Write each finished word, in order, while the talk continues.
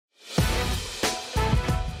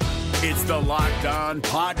It's the Locked On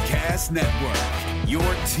Podcast Network, your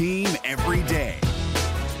team every day.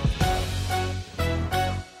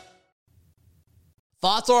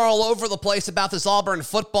 Thoughts are all over the place about this Auburn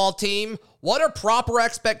football team. What are proper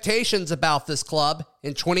expectations about this club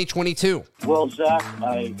in 2022? Well, Zach,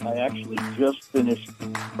 I actually just finished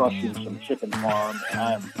crushing some chicken farm,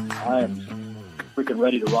 and I am freaking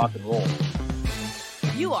ready to rock and roll.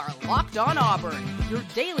 You are Locked On Auburn, your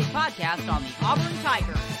daily podcast on the Auburn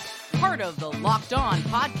Tigers. Part of the Locked On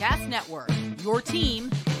Podcast Network, your team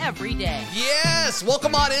every day. Yes,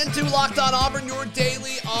 welcome on into Locked On Auburn, your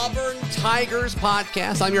daily Auburn Tigers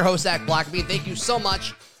podcast. I'm your host, Zach Blackerby. Thank you so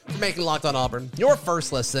much for making Locked On Auburn your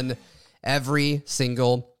first listen every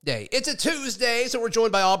single day. It's a Tuesday, so we're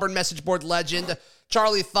joined by Auburn message board legend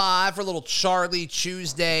Charlie 5 for a little Charlie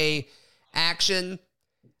Tuesday action.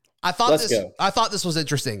 I thought this was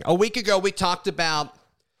interesting. A week ago, we talked about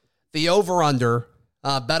the over-under.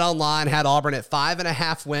 Bet Online had Auburn at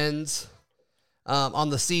 5.5 wins on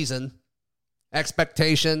the season.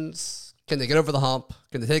 Expectations, can they get over the hump?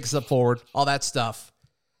 Can they take a step forward? All that stuff.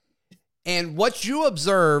 And what you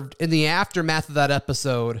observed in the aftermath of that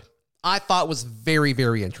episode, I thought was very,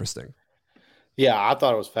 very interesting. Yeah, I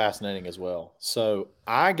thought it was fascinating as well. So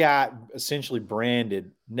I got essentially branded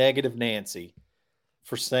Negative Nancy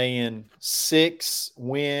for saying 6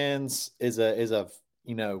 wins is a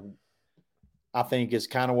I think is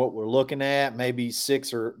kind of what we're looking at. Maybe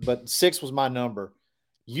 6 but 6 was my number.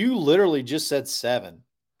 You literally just said 7,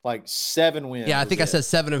 like 7 wins. Yeah, I think I said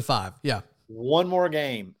 7 and 5. Yeah. One more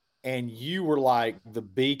game. And you were like the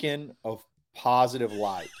beacon of positive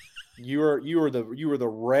light. You were the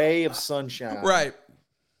ray of sunshine, right?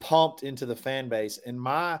 Pumped into the fan base. And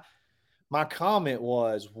my comment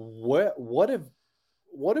was, what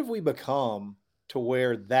have we become to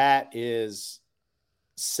where that is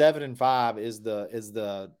 7 and 5 is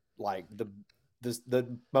the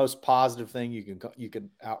most positive thing you can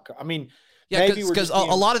outcome. I mean, yeah, because a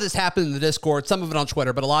lot of this happened in the Discord, some of it on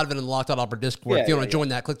Twitter, but a lot of it in the Locked On Auburn Discord. If you want to join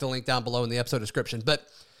that, click the link down below in the episode description. But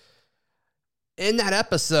in that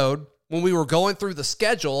episode, when we were going through the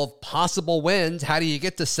schedule of possible wins, how do you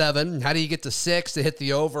get to 7? How do you get to 6 to hit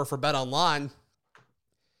the over for Bet Online?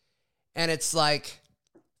 And it's like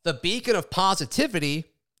the beacon of positivity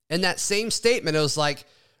in that same statement. It was like,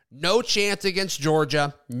 no chance against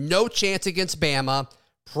Georgia, no chance against Bama,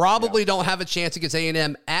 probably don't have a chance against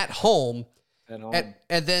A&M at home. And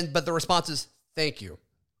then, but the response is, thank you.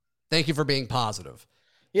 Thank you for being positive.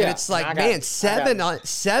 Yeah. And it's like, man, 7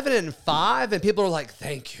 and 5. And people are like,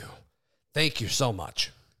 thank you. Thank you so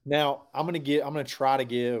much. Now I'm going to try to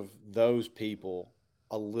give those people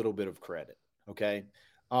a little bit of credit. Okay.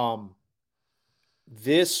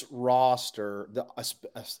 This roster,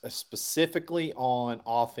 specifically on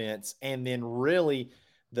offense, and then really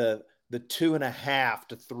the 2.5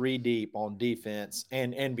 to 3 deep on defense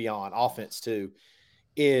and beyond offense too,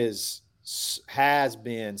 has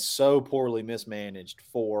been so poorly mismanaged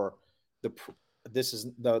for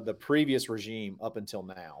the previous regime up until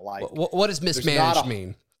now. Like, what does mismanaged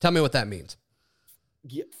mean? Tell me what that means.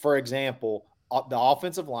 For example, the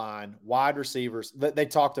offensive line, wide receivers, they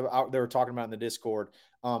were talking about in the Discord.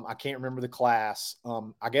 I can't remember the class.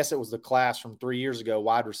 I guess it was the class from 3 years ago,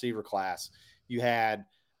 wide receiver class. You had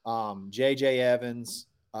J.J. Evans,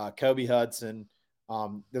 Kobe Hudson.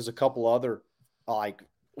 There's a couple other, like,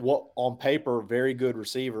 what on paper, very good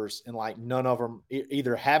receivers, and like none of them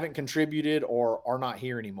either haven't contributed or are not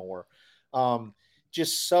here anymore.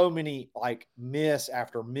 Just so many, like, miss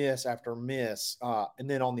after miss after miss. And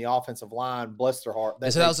then on the offensive line, bless their heart.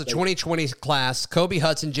 So that was the 2020 class: Kobe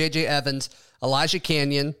Hudson, J.J. Evans, Elijah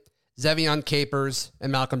Canyon, Zevion Capers, and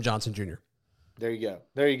Malcolm Johnson Jr. There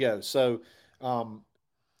you go. So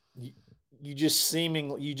you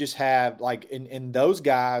just have, like, and those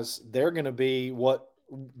guys, they're going to be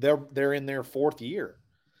they're in their 4th year.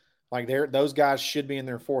 Like, those guys should be in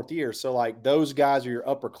their 4th year. So, like, those guys are your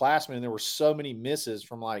upperclassmen, and there were so many misses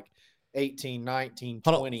from, like, 18, 19,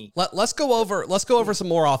 20. Let's go over some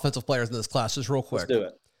more offensive players in this class just real quick. Let's do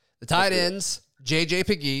it. The tight ends, J.J.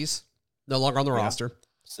 Pegues, no longer on the roster.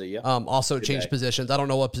 See ya. Also changed positions. I don't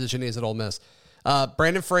know what position he is at Ole Miss.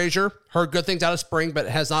 Brandon Frazier, heard good things out of spring, but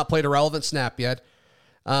has not played a relevant snap yet.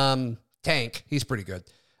 Tank, he's pretty good.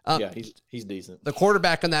 He's decent. The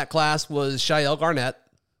quarterback in that class was Shael Garnett.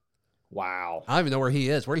 Wow. I don't even know where he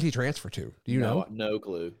is. Where did he transfer to? Do you know? No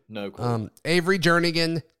clue. Avery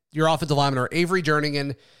Jernigan, your offensive lineman are Avery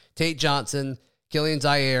Jernigan, Tate Johnson, Killian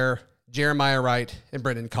Zaire, Jeremiah Wright, and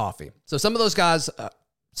Brendan Coffey. So some of those guys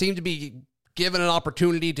seem to be given an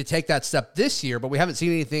opportunity to take that step this year, but we haven't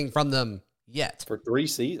seen anything from them yet. For 3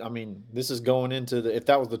 seasons. I mean, this is going into if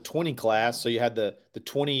that was the 20 class, so you had the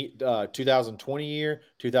 2020 year,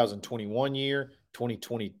 2021 year,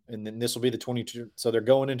 2020, and then this will be the 22. So they're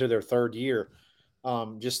going into their 3rd year.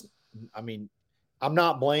 I mean, I'm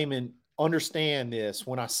not blaming. Understand this.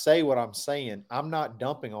 When I say what I'm saying, I'm not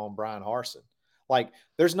dumping on Brian Harsin. Like,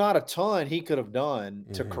 there's not a ton he could have done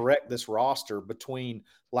to correct this roster between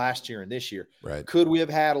last year and this year. Right. Could we have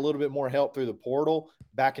had a little bit more help through the portal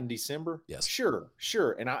back in December? Yes.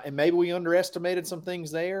 Sure. And maybe we underestimated some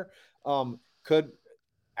things there.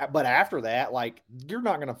 But after that, like, you're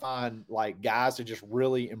not going to find like guys to just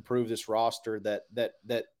really improve this roster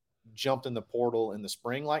that jumped in the portal in the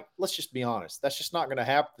spring. Like, let's just be honest. That's just not going to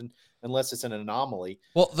happen unless it's an anomaly.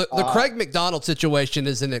 Well, the Craig McDonald situation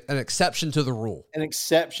is an exception to the rule. An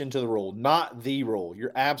exception to the rule, not the rule.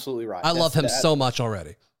 You're absolutely right. I love him so much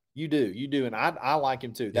already. You do. And I like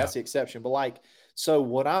him too. That's the exception. But like, so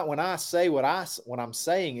when I say what I'm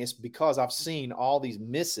saying is because I've seen all these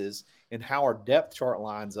misses in how our depth chart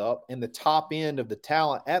lines up and the top end of the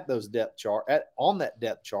talent at those depth chart on that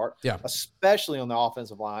depth chart, especially on the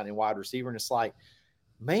offensive line and wide receiver. And it's like,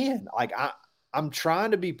 man, like I'm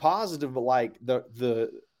trying to be positive, but like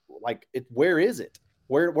where is it?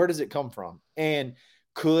 Where does it come from? And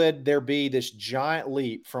could there be this giant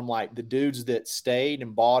leap from like the dudes that stayed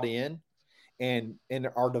and bought in and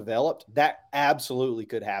are developed? That absolutely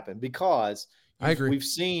could happen because I agree. We've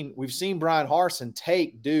seen Brian Harsin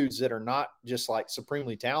take dudes that are not just like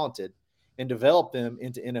supremely talented and develop them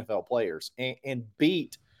into NFL players and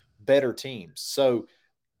beat better teams. So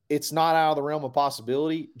it's not out of the realm of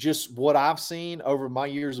possibility. Just what I've seen over my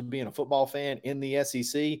years of being a football fan in the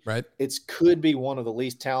SEC, right? It could be one of the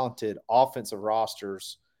least talented offensive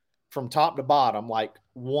rosters from top to bottom, like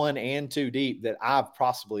 1 and 2 deep, that I've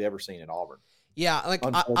possibly ever seen in Auburn. Yeah, like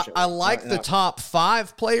I like the top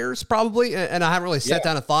 5 players probably, and I haven't really sat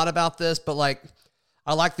down and thought about this, but like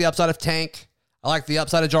I like the upside of Tank. I like the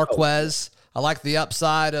upside of Jarquez. I like the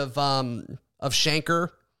upside of Shanker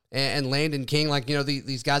and Landon King, like, you know,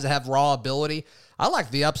 these guys that have raw ability. I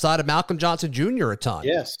like the upside of Malcolm Johnson Jr. a ton.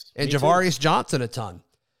 Yes. And Javarius Johnson a ton.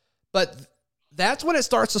 But that's when it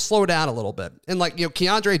starts to slow down a little bit. And like, you know,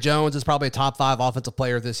 Keandre Jones is probably a top 5 offensive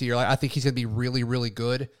player this year. Like, I think he's going to be really, really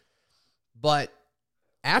good. But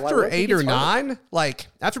after 8 or 9, like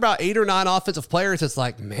after about 8 or 9 offensive players, it's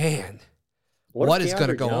like, man, what is going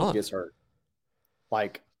to go on? Gets hurt?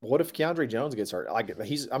 Like, what if Keandre Jones gets hurt? Like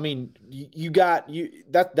that's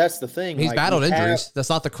the thing. He's like, battled injuries. That's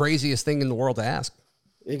not the craziest thing in the world to ask.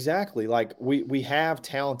 Exactly. Like we have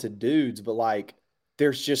talented dudes, but like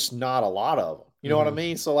there's just not a lot of them. You know what I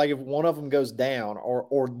mean? So like if one of them goes down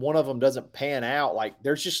or one of them doesn't pan out, like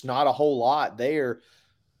there's just not a whole lot there.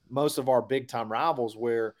 Most of our big time rivals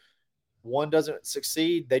where one doesn't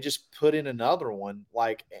succeed, they just put in another one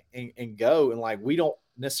like and go. And like we don't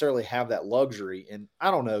necessarily have that luxury. And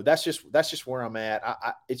I don't know. That's just where I'm at.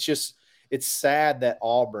 It's sad that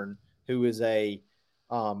Auburn, who is a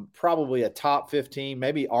probably a top 15,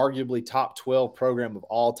 maybe arguably top 12 program of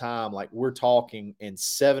all time, like we're talking, and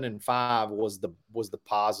 7-5 was the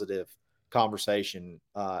positive conversation.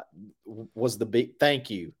 Was the big thank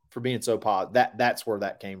you for being so positive. That's where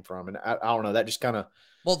that came from. And I don't know. That just kind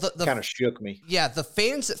of shook me. Yeah, the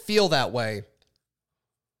fans that feel that way.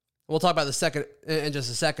 We'll talk about the second in just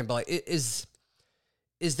a second, but like, is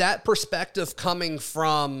that perspective coming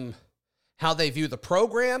from how they view the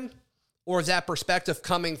program, or is that perspective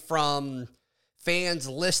coming from fans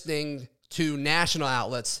listening to national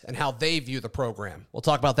outlets and how they view the program? We'll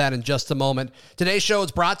talk about that in just a moment. Today's show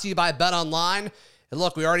is brought to you by BetOnline. And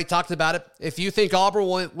look, we already talked about it. If you think Auburn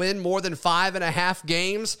will win more than 5.5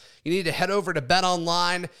 games, you need to head over to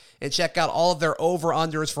BetOnline and check out all of their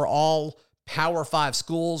over-unders for all Power 5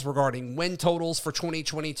 schools regarding win totals for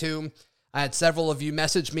 2022. I had several of you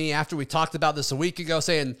message me after we talked about this a week ago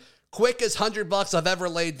saying, quickest $100 I've ever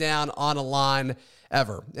laid down on a line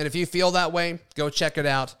ever. And if you feel that way, go check it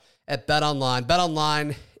out at BetOnline.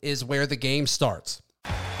 BetOnline is where the game starts.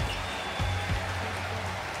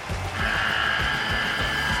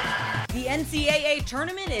 The NCAA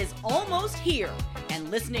tournament is almost here,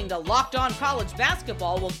 and listening to Locked On College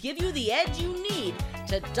Basketball will give you the edge you need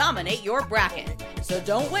to dominate your bracket. So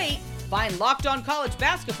don't wait. Find Locked On College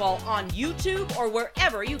Basketball on YouTube or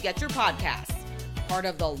wherever you get your podcasts. Part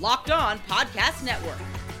of the Locked On Podcast Network.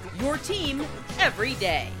 Your team every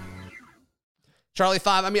day. Charlie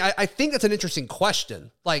 5, I mean, I think that's an interesting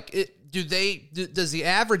question. Like, does the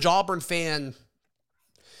average Auburn fan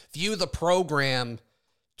view the program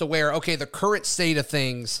to where, okay, the current state of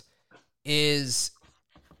things is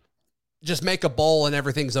just make a bowl and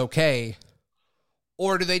everything's okay?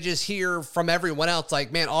 Or do they just hear from everyone else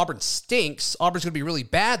like, man, Auburn stinks. Auburn's going to be really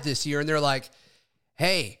bad this year. And they're like,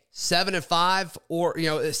 hey, 7-5, or,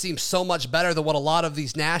 it seems so much better than what a lot of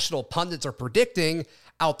these national pundits are predicting.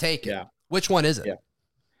 I'll take it. Yeah. Which one is it? Yeah.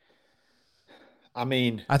 I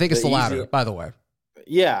mean, I think it's the latter, by the way.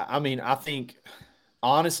 Yeah. I mean, I think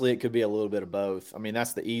honestly, it could be a little bit of both. I mean,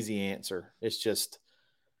 that's the easy answer. It's just,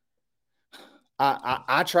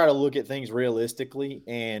 I try to look at things realistically.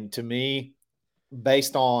 And to me,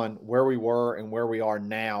 based on where we were and where we are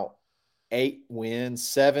now,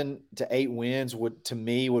 7 to 8 wins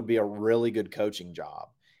would be a really good coaching job.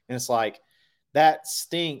 And it's like, that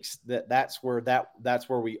stinks that's where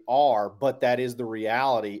we are, but that is the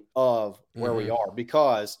reality of where we are,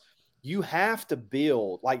 because you have to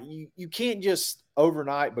build, like you can't just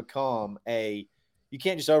overnight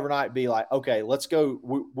be like, okay, let's go.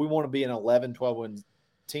 We want to be an 11, 12 win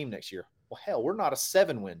team next year. Well, hell, we're not a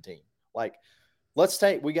 7-win team. Like,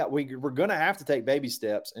 we're going to have to take baby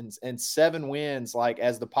steps, and 7 wins, like,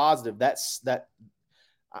 as the positive,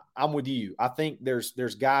 I'm with you. I think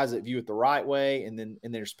there's guys that view it the right way. And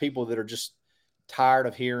there's people that are just tired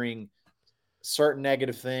of hearing certain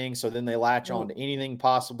negative things. So then they latch on to anything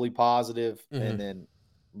possibly positive.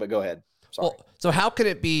 But go ahead. Sorry. Well, so how can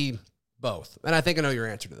it be both? And I think I know your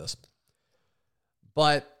answer to this,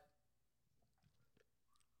 but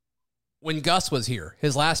when Gus was here,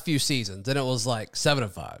 his last few seasons, and it was like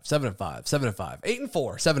 7-5, 7-5, 7-5, 8-4,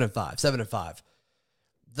 7-5,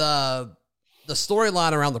 7-5. The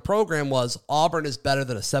storyline around the program was Auburn is better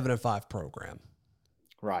than a 7-5 program.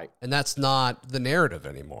 Right. And that's not the narrative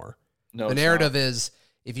anymore. No, the narrative is,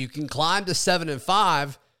 if you can climb to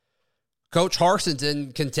 7-5, Coach Harson's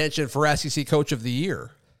in contention for SEC Coach of the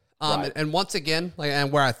Year. Right. And once again,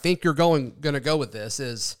 and where I think you're going to go with this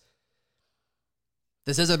isn't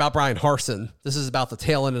about Brian Harsin. This is about the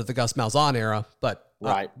tail end of the Gus Malzahn era. But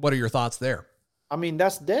right. What are your thoughts there? I mean,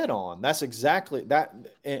 that's dead on. That's exactly that.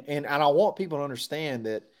 And I want people to understand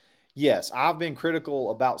that, yes, I've been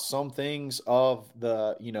critical about some things of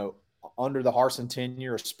the, under the Harsin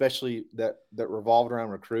tenure, especially that revolved around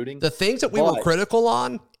recruiting. The things that we were critical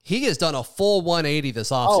on, he has done a full 180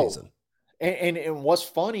 this offseason. And what's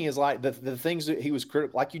funny is, like, the things that he was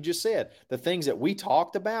critical, like you just said, the things that we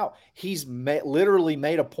talked about, he's literally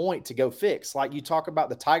made a point to go fix. Like, you talk about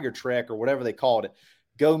the Tiger Trek or whatever they called it.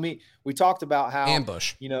 We talked about how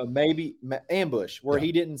ambush, maybe ambush, where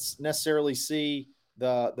he didn't necessarily see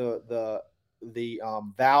the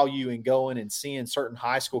value in going and seeing certain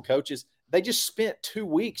high school coaches. They just spent 2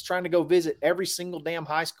 weeks trying to go visit every single damn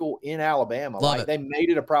high school in Alabama. They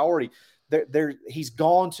made it a priority. He's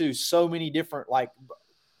gone to so many different, like,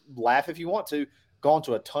 laugh if you want to, gone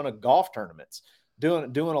to a ton of golf tournaments,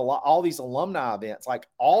 doing a lot, all these alumni events, like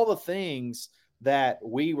all the things that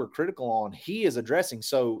we were critical on, he is addressing.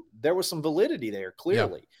 So there was some validity there,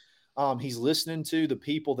 clearly. Yeah. He's listening to the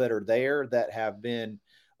people that are there that have been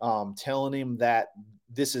telling him that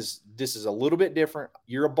this is a little bit different.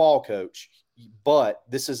 You're a ball coach, but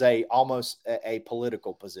this is almost a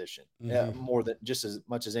political position, more than just as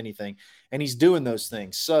much as anything. And he's doing those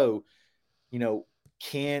things. So,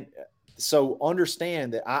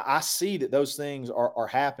 understand that I see that those things are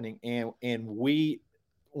happening. And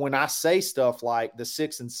when I say stuff like the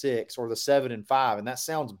 6-6 or the 7-5, and that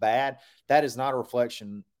sounds bad, that is not a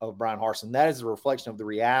reflection of Brian Harsin. That is a reflection of the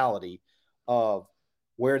reality of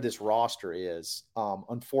where this roster is,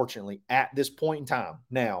 unfortunately, at this point in time.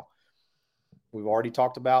 Now, we've already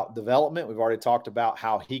talked about development. We've already talked about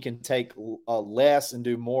how he can take less and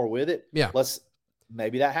do more with it. Yeah.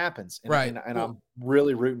 Maybe that happens. Right. And I'm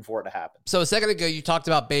really rooting for it to happen. So a second ago, you talked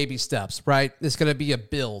about baby steps, right? It's going to be a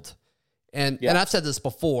build. And I've said this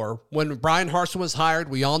before. When Brian Harsin was hired,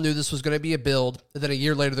 we all knew this was going to be a build. And then a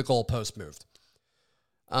year later, the goalpost moved.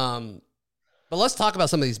 But let's talk about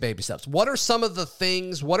some of these baby steps. What are some of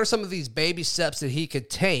these baby steps that he could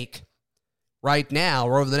take right now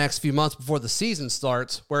or over the next few months before the season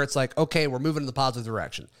starts, where it's like, okay, we're moving in the positive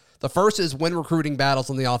direction? The first is win recruiting battles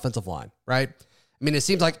on the offensive line, right? I mean, it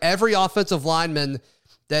seems like every offensive lineman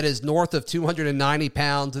that is north of 290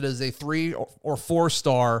 pounds, that is a 3 or 4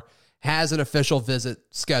 star, has an official visit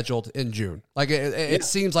scheduled in June. Like, it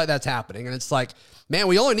seems like that's happening. And it's like, man,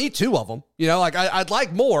 we only need 2 of them. Like, I'd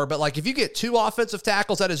like more, but like, if you get 2 offensive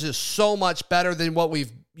tackles, that is just so much better than what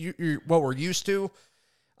we're used to.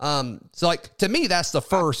 So, like, to me, that's the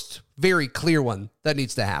first very clear one that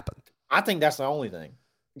needs to happen. I think that's the only thing.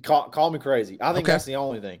 Call me crazy. I think that's the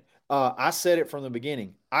only thing. I said it from the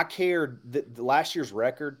beginning. I cared the last year's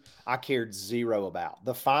record. I cared 0 about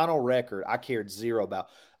the final record. I cared 0 about.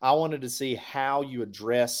 I wanted to see how you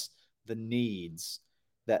address the needs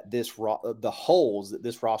that the holes that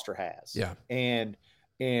this roster has. Yeah. And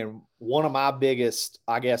one of my biggest,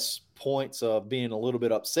 I guess, points of being a little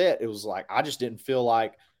bit upset, it was like, I just didn't feel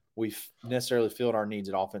like we necessarily filled our needs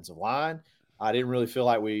at offensive line. I didn't really feel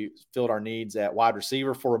like we filled our needs at wide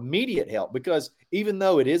receiver for immediate help, because even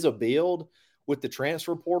though it is a build with the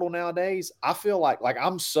transfer portal nowadays, I feel like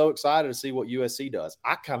I'm so excited to see what USC does.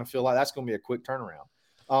 I kind of feel like that's going to be a quick turnaround.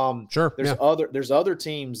 Sure. There's other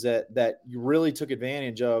teams that you really took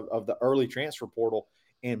advantage of the early transfer portal,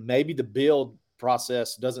 and maybe the build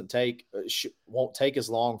process won't take as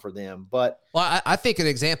long for them. But I think an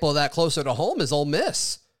example of that closer to home is Ole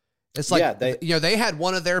Miss. It's like, they had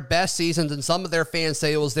one of their best seasons, and some of their fans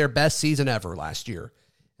say it was their best season ever last year.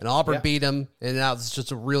 And Auburn beat them, and that was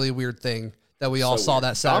just a really weird thing that we all saw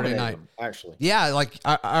that Saturday night. Actually. Yeah, like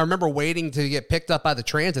I remember waiting to get picked up by the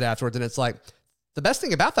transit afterwards, and it's like, the best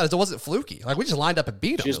thing about that is it wasn't fluky. Like, we just lined up and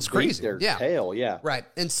beat them. It was crazy. Tail, yeah. Right.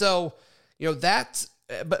 And so, that's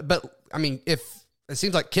but I mean, if it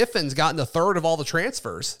seems like Kiffin's gotten a third of all the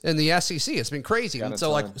transfers in the SEC. It's been crazy. And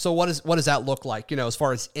so what does that look like, as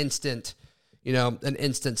far as instant, an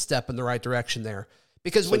instant step in the right direction there?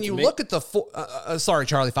 Because when you look at sorry,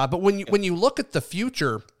 Charlie Five, but when you look at the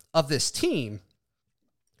future of this team,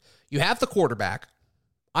 you have the quarterback,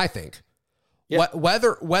 I think. Yep.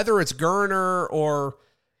 Whether it's Gurner or,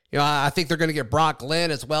 I think they're going to get Brock Glenn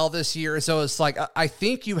as well this year. So it's like, I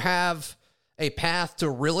think you have a path to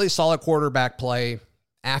really solid quarterback play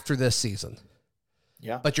after this season.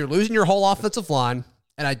 Yeah. But you're losing your whole offensive line,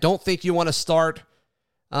 and I don't think you want to start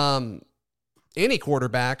any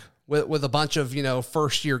quarterback with a bunch of,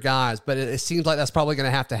 first-year guys. But it seems like that's probably going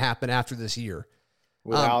to have to happen after this year.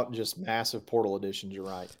 Without just massive portal additions, you're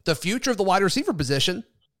right. The future of the wide receiver position,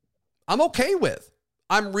 I'm okay with.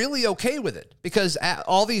 I'm really okay with it, because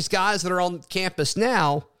all these guys that are on campus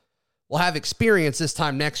now will have experience this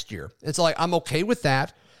time next year. It's like, I'm okay with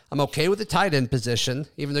that. I'm okay with the tight end position,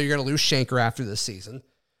 even though you're going to lose Shanker after this season.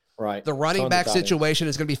 Right. The running back situation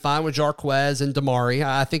is going to be fine with Jarquez and Damari.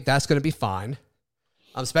 I think that's going to be fine.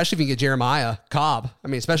 Especially if you can get Jeremiah Cobb. I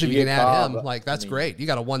mean, especially if you can add him. Like, that's great. You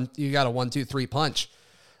got a 1, 2, 3 punch.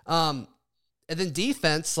 And then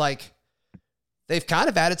defense, like, they've kind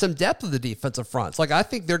of added some depth to the defensive fronts. Like, I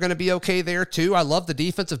think they're going to be okay there too. I love the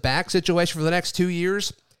defensive back situation for the next 2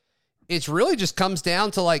 years. It's really just comes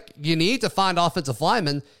down to, like, you need to find offensive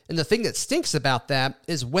linemen. And the thing that stinks about that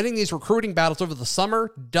is winning these recruiting battles over the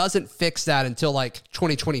summer doesn't fix that until like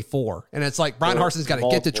 2024. And it's like, Brian Harson's got to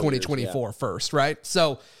get to 2024 first, right?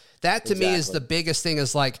 So that to me is the biggest thing,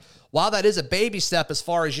 is like, while that is a baby step as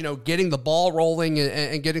far as, getting the ball rolling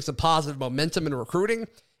and getting some positive momentum in recruiting,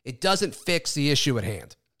 it doesn't fix the issue at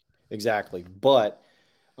hand. Exactly. But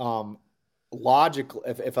logical,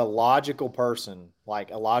 if a logical person,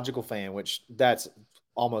 like a logical fan, which that's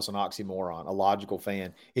almost an oxymoron, a logical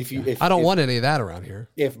fan. I don't want any of that around here.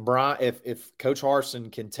 If Coach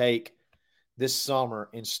Harsin can take this summer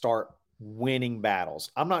and start winning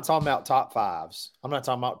battles, I'm not talking about top 5s. I'm not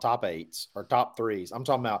talking about top 8s or top 3s. I'm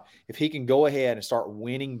talking about if he can go ahead and start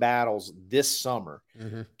winning battles this summer,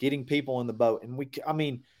 getting people in the boat.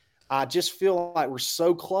 And I just feel like we're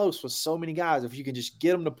so close with so many guys. If you can just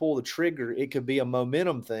get them to pull the trigger, it could be a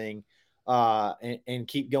momentum thing and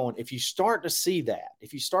keep going. If you start to see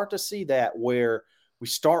that where we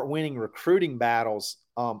start winning recruiting battles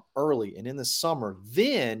early and in the summer,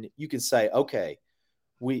 then you can say, okay,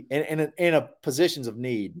 we in a positions of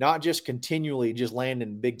need, not just continually just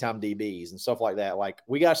landing big time DBs and stuff like that. Like,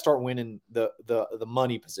 we got to start winning the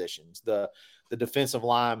money positions, the defensive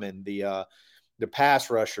linemen, the pass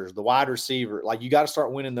rushers, the wide receiver. Like, you got to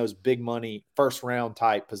start winning those big money first round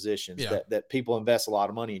type positions that people invest a lot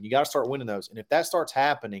of money in. You got to start winning those. And if that starts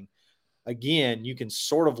happening, again, you can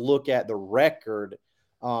sort of look at the record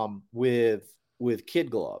with kid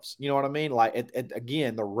gloves. You know what I mean? Like,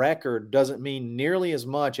 again, the record doesn't mean nearly as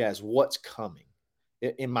much as what's coming,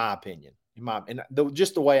 in my opinion.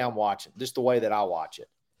 Just the way I'm watching, just the way that I watch it.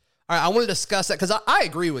 All right, I want to discuss that, because I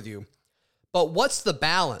agree with you. But what's the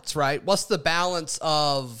balance, right? What's the balance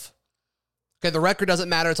of, okay, the record doesn't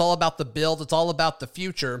matter. It's all about the build. It's all about the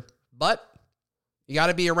future. But you got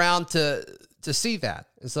to be around to see that.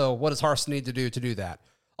 And so what does Harsin need to do that?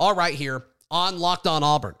 All right, here on Locked On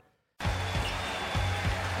Auburn.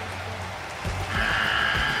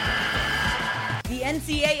 The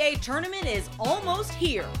NCAA tournament is almost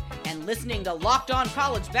here, and listening to Locked On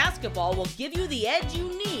College Basketball will give you the edge you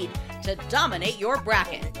need to dominate your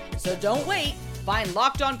bracket. So don't wait. Find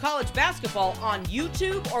Locked On College Basketball on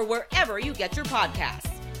YouTube or wherever you get your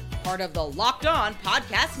podcasts. Part of the Locked On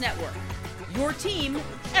Podcast Network. Your team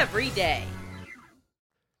every day.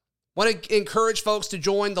 Want to encourage folks to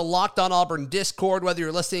join the Locked On Auburn Discord, whether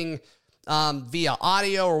you're listening via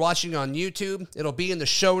audio or watching on YouTube. It'll be in the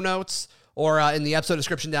show notes or in the episode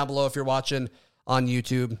description down below if you're watching on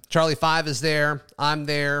YouTube. Charlie 5 is there. I'm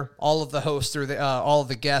there. All of the hosts are there. All of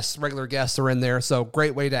the guests, regular guests, are in there. So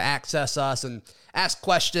great way to access us and ask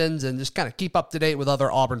questions and just kind of keep up to date with other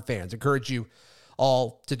Auburn fans. Encourage you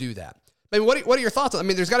all to do that. I mean, what are your thoughts? I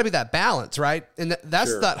mean, there's got to be that balance, right? And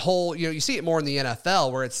that's that whole, you see it more in the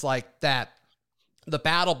NFL where it's like the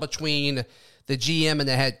battle between the GM and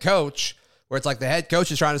the head coach, where it's like the head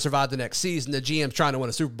coach is trying to survive the next season, the GM's trying to win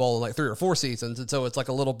a Super Bowl in like 3 or 4 seasons. And so it's like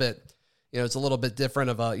a little bit, it's a little bit different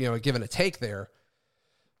of a, a give and a take there.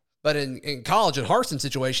 But in college, in Harson's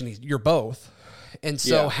situation, you're both. And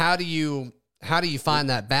so how do you find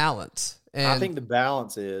that balance? And I think the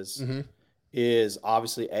balance is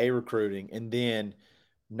obviously recruiting, and then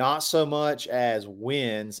not so much as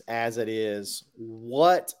wins as it is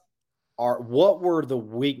what were the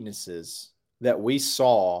weaknesses that we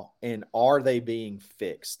saw, and are they being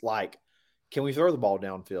fixed? Like, can we throw the ball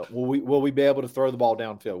downfield? Will we be able to throw the ball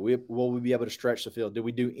downfield? Will we be able to stretch the field? Did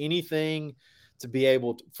we do anything to be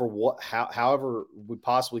able to, however we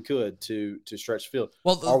possibly could to stretch the field?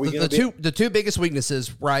 Well, the two biggest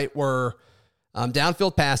weaknesses, right, were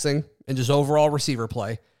downfield passing and just overall receiver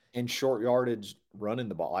play, and short yardage running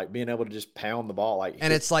the ball, like being able to just pound the ball.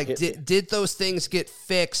 Did those things get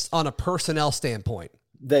fixed on a personnel standpoint?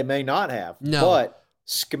 They may not have, no. But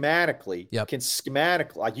schematically,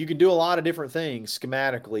 you can do a lot of different things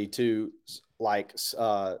schematically to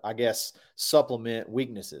I guess supplement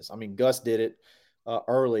weaknesses. I mean, Gus did it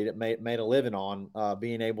early that made a living on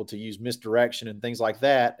being able to use misdirection and things like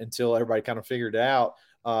that until everybody kind of figured it out.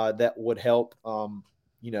 That would help,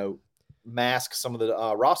 mask some of the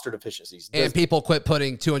roster deficiencies. And people quit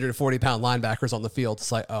putting 240-pound linebackers on the field.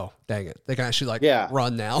 It's like, oh, dang it. They can actually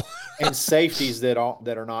run now. And safeties that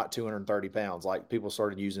are not 230 pounds. Like, people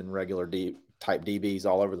started using regular type DBs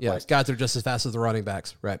all over the place. Guys are just as fast as the running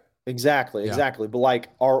backs. Right. Exactly. But like,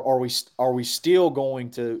 are we still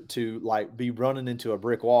going to like be running into a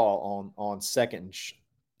brick wall on second and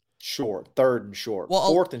short, third and short,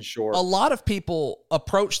 fourth and short? A lot of people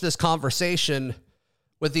approach this conversation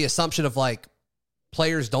with the assumption of like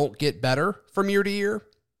players don't get better from year to year,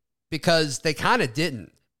 because they kind of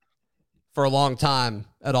didn't for a long time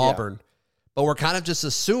at Auburn. But we're kind of just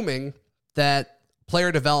assuming that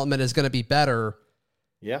player development is going to be better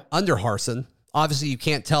under Harsin. Obviously, you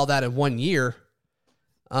can't tell that in 1 year.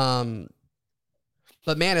 But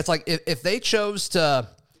man, it's like if they chose to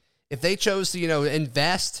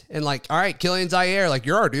invest in like, all right, Killian Zaire, like,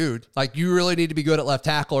 you're our dude. Like, you really need to be good at left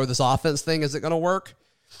tackle, or this offense thing isn't going to work.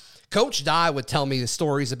 Coach Dye would tell me the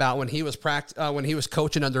stories about when he was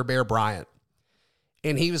coaching under Bear Bryant.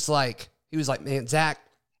 And he was like, man, Zach,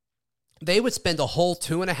 they would spend a whole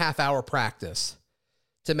 2.5-hour practice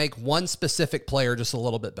to make one specific player just a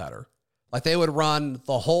little bit better. Like, they would run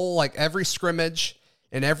the whole, like, every scrimmage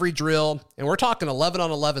and every drill. And we're talking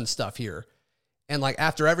 11-on-11 stuff here. And like,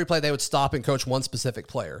 after every play, they would stop and coach one specific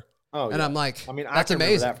player. Oh, and I'm like, I mean, that's I can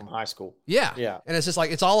amazing. Remember that from high school. Yeah. Yeah. And it's just like,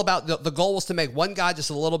 it's all about the goal was to make one guy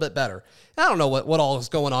just a little bit better. And I don't know what all is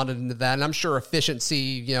going on into that. And I'm sure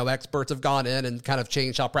efficiency, experts have gone in and kind of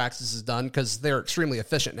changed how practice is done, because they're extremely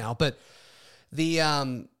efficient now. But the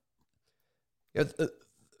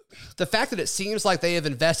fact that it seems like they have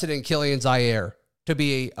invested in Killian Zaire to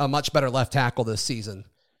be a much better left tackle this season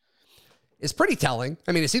is pretty telling.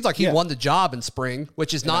 I mean, it seems like he won the job in spring,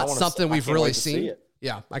 which is not something we've really seen.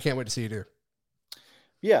 Yeah, I can't wait to see you do.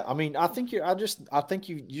 Yeah, I mean, I think you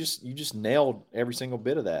just nailed every single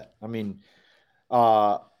bit of that. I mean,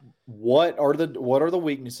 what are the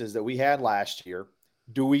weaknesses that we had last year?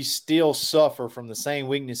 Do we still suffer from the same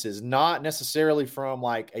weaknesses? Not necessarily from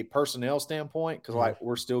like a personnel standpoint, because like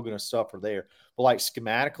we're still going to suffer there. But like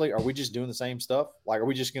schematically, are we just doing the same stuff? Like, are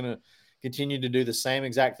we just going to continue to do the same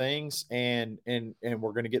exact things and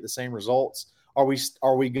we're going to get the same results? Are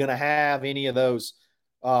we going to have any of those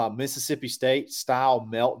Mississippi State style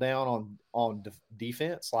meltdown on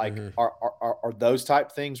defense? Like, are those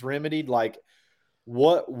type things remedied? Like,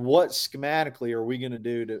 what schematically are we going to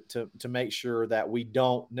do to make sure that we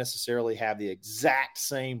don't necessarily have the exact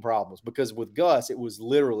same problems? Because with Gus, it was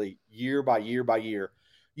literally year by year by year,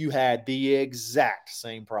 you had the exact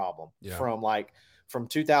same problem from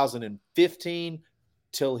 2015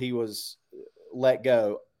 till he was let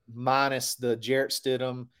go, minus the Jarrett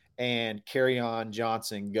Stidham and Kerryon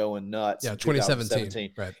Johnson going nuts. Yeah,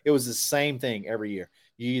 2017. Right. It was the same thing every year.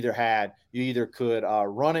 You either could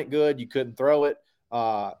run it good, you couldn't throw it,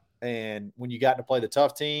 and when you got to play the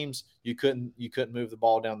tough teams, you couldn't move the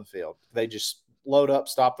ball down the field. They just load up,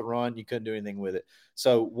 stop the run. You couldn't do anything with it.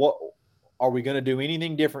 So what are we going to do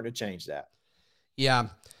anything different to change that? Yeah.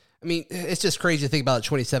 I mean, it's just crazy to think about the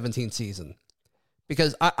 2017 season,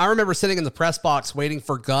 because I remember sitting in the press box waiting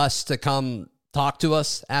for Gus to come talk to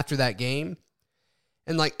us after that game.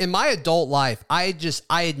 And like in my adult life, I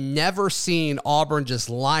had never seen Auburn just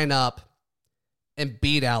line up and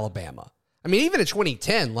beat Alabama. I mean, even in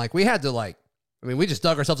 2010, like we had to we just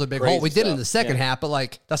dug ourselves a big hole. We did it in the second half, but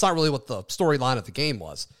like that's not really what the storyline of the game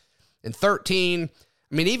was. In 13,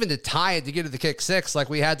 I mean, even to tie it to get to the kick six, like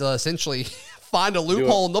we had to essentially find a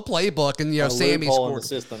loophole in the playbook, and Sammy scored. In the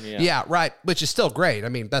system, yeah, right, which is still great. I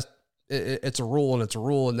mean, it's a rule,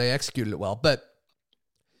 and they executed it well. But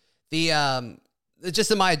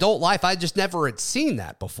just in my adult life, I just never had seen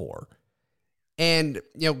that before. And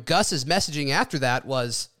Gus's messaging after that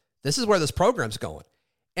was, "This is where this program's going,"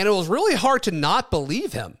 and it was really hard to not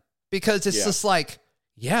believe him, because it's just like,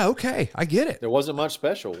 yeah, okay, I get it. There wasn't much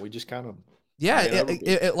special. We just kind of. Yeah,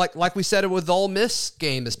 it like we said it with the Ole Miss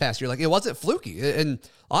game this past year. Like, it wasn't fluky. And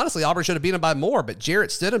honestly, Auburn should have beaten them by more, but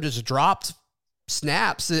Jarrett Stidham just dropped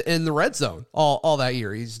snaps in the red zone all that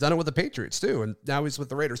year. He's done it with the Patriots too, and now he's with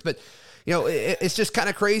the Raiders. But, it's just kind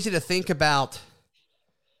of crazy to think about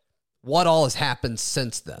what all has happened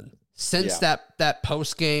since then, that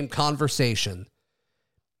post-game conversation.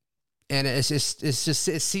 And it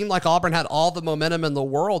seemed like Auburn had all the momentum in the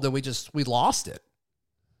world, and we lost it.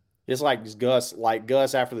 It's like Gus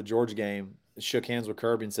after the Georgia game shook hands with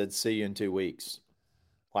Kirby and said, "See you in 2 weeks."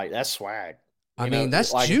 Like, that's swag. I mean,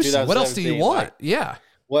 that's like juicy. What else do you want? Yeah.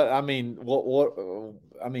 What I mean,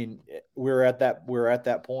 we're at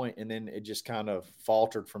that point, and then it just kind of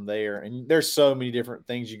faltered from there. And there's so many different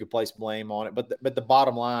things you could place blame on it, but the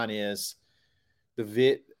bottom line is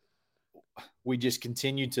we just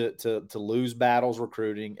continue to lose battles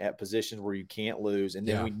recruiting at positions where you can't lose. And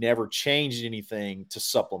then we never changed anything to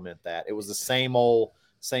supplement that. It was the same old.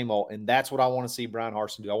 And that's what I want to see Brian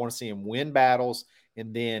Harsin do. I want to see him win battles.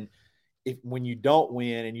 And then when you don't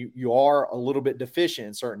win and you are a little bit deficient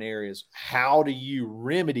in certain areas, how do you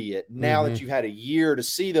remedy it now that you've had a year to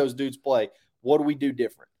see those dudes play? What do we do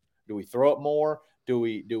different? Do we throw it more? Do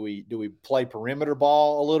we play perimeter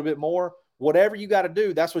ball a little bit more? Whatever you got to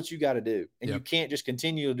do, that's what you got to do. And you can't just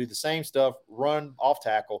continue to do the same stuff, run off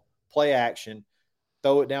tackle, play action,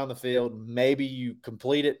 throw it down the field. Maybe you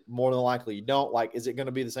complete it. More than likely you don't. Like, is it going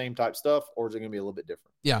to be the same type stuff, or is it going to be a little bit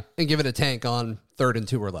different? Yeah, and give it a tank on 3rd and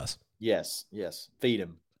 2 or less. Yes. Feed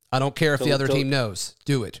him. I don't care if the other team knows.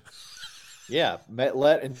 Do it. Yeah,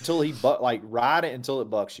 ride it until it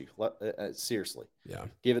bucks you. Seriously. Yeah.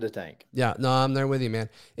 Give it a tank. Yeah, no, I'm there with you, man.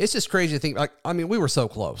 It's just crazy to think, we were so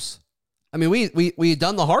close. I mean, we had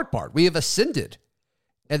done the hard part. We have ascended.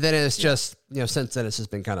 And then it's just, since then it's just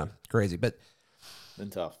been kind of crazy. But been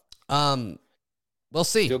tough. We'll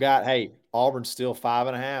see. Still got, Auburn's still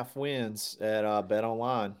 5.5 wins at Bet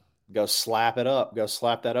Online. Go slap it up. Go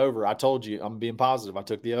slap that over. I told you, I'm being positive. I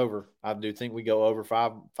took the over. I do think we go over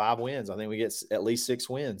five wins. I think we get at least 6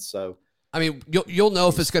 wins. So, I mean, you'll know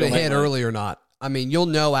if it's going to hit early or not. I mean, you'll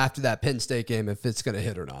know after that Penn State game if it's going to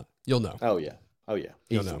hit or not. You'll know. Oh yeah.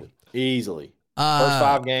 Easily. First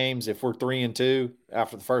 5 games, if we're 3-2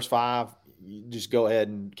 after the first 5, you just go ahead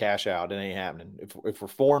and cash out. It ain't happening. If we're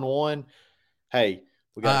 4-1, hey,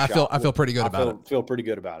 we got a shot. I feel pretty good about it. Feel pretty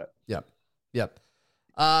good about it. Yep.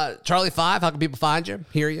 Charlie 5, how can people find you,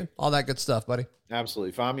 hear you, all that good stuff, buddy?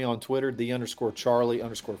 Absolutely. Find me on Twitter,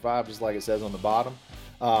 _Charlie_5, just like it says on the bottom.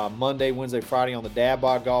 Monday, Wednesday, Friday on the Dad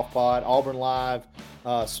Bod Golf Pod, Auburn Live,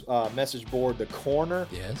 message board, The Corner,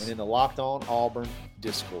 and in the Locked On Auburn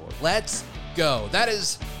Discord. Let's go. That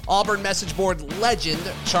is Auburn message board legend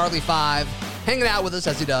Charlie 5 hanging out with us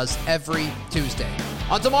as he does every Tuesday.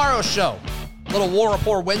 On tomorrow's show, little War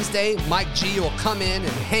Report Wednesday, Mike G will come in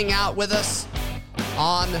and hang out with us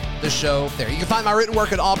on the show there. You can find my written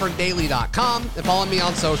work at auburndaily.com and follow me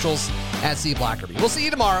on socials at C. Blackerby. We'll see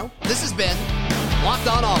you tomorrow. This has been Locked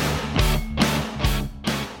On Auburn.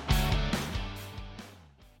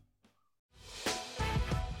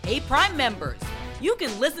 Hey, Prime members, you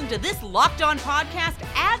can listen to this Locked On podcast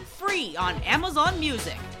ad-free on Amazon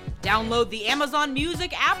Music. Download the Amazon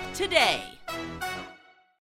Music app today.